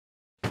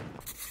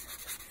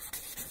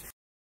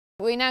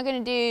We're now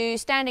going to do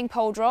standing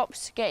pole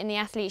drops, getting the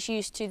athletes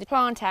used to the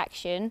plant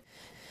action,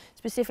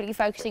 specifically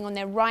focusing on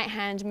their right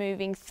hand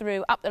moving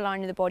through up the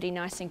line of the body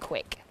nice and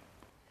quick.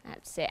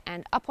 That's it,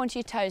 and up onto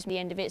your toes at the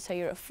end of it so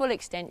you're at full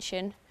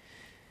extension.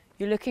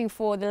 You're looking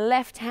for the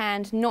left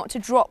hand not to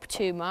drop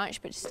too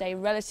much but to stay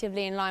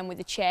relatively in line with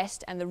the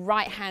chest, and the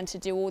right hand to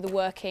do all the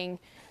working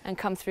and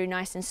come through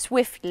nice and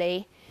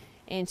swiftly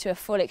into a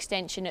full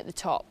extension at the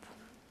top.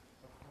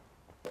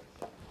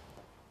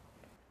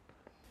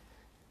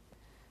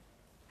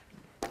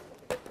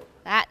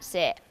 That's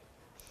it.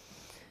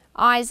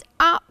 Eyes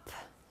up,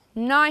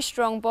 nice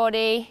strong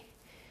body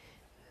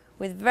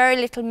with very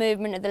little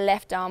movement of the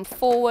left arm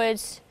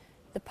forwards.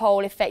 The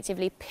pole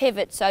effectively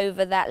pivots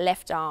over that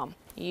left arm.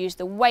 You use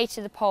the weight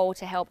of the pole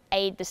to help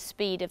aid the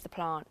speed of the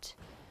plant.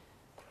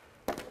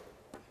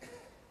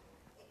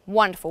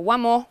 Wonderful.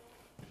 One more.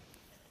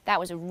 That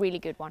was a really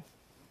good one.